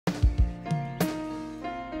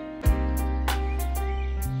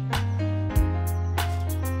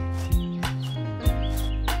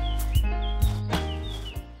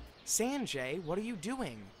Sanjay, what are you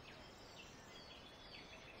doing?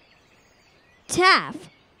 Taff,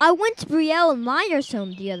 I went to Brielle and Meyer's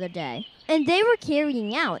home the other day, and they were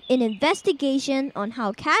carrying out an investigation on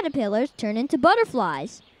how caterpillars turn into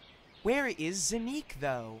butterflies. Where is Zanique,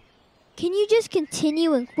 though? Can you just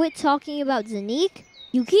continue and quit talking about Zanique?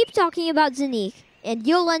 You keep talking about Zanique, and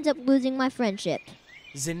you'll end up losing my friendship.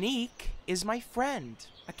 Zanique is my friend.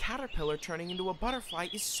 A caterpillar turning into a butterfly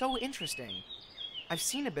is so interesting. I've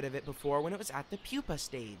seen a bit of it before when it was at the pupa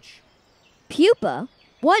stage. Pupa?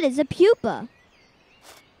 What is a pupa?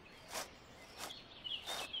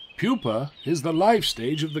 Pupa is the life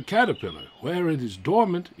stage of the caterpillar, where it is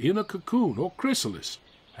dormant in a cocoon or chrysalis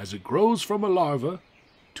as it grows from a larva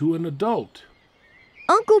to an adult.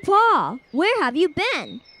 Uncle Pa, where have you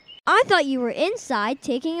been? I thought you were inside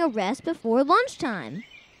taking a rest before lunchtime.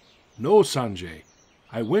 No, Sanjay.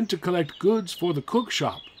 I went to collect goods for the cook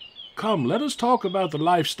shop. Come, let us talk about the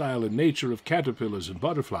lifestyle and nature of caterpillars and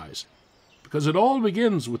butterflies, because it all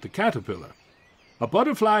begins with the caterpillar. A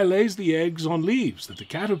butterfly lays the eggs on leaves that the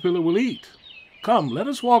caterpillar will eat. Come, let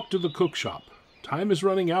us walk to the cook shop. Time is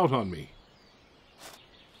running out on me.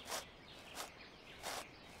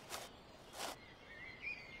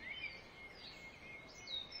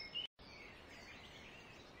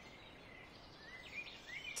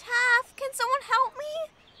 Taff, can someone help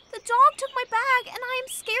me? The dog took my bag and I am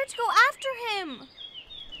scared to go after him.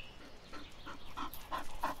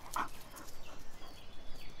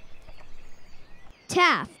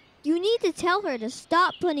 Taff, you need to tell her to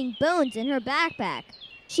stop putting bones in her backpack.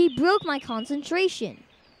 She broke my concentration.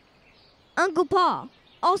 Uncle Pa,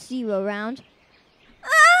 I'll see you around.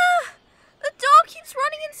 Ah! The dog keeps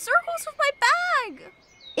running in circles with my bag.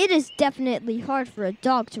 It is definitely hard for a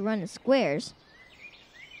dog to run in squares.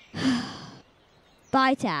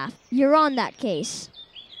 Bye, Taff. You're on that case.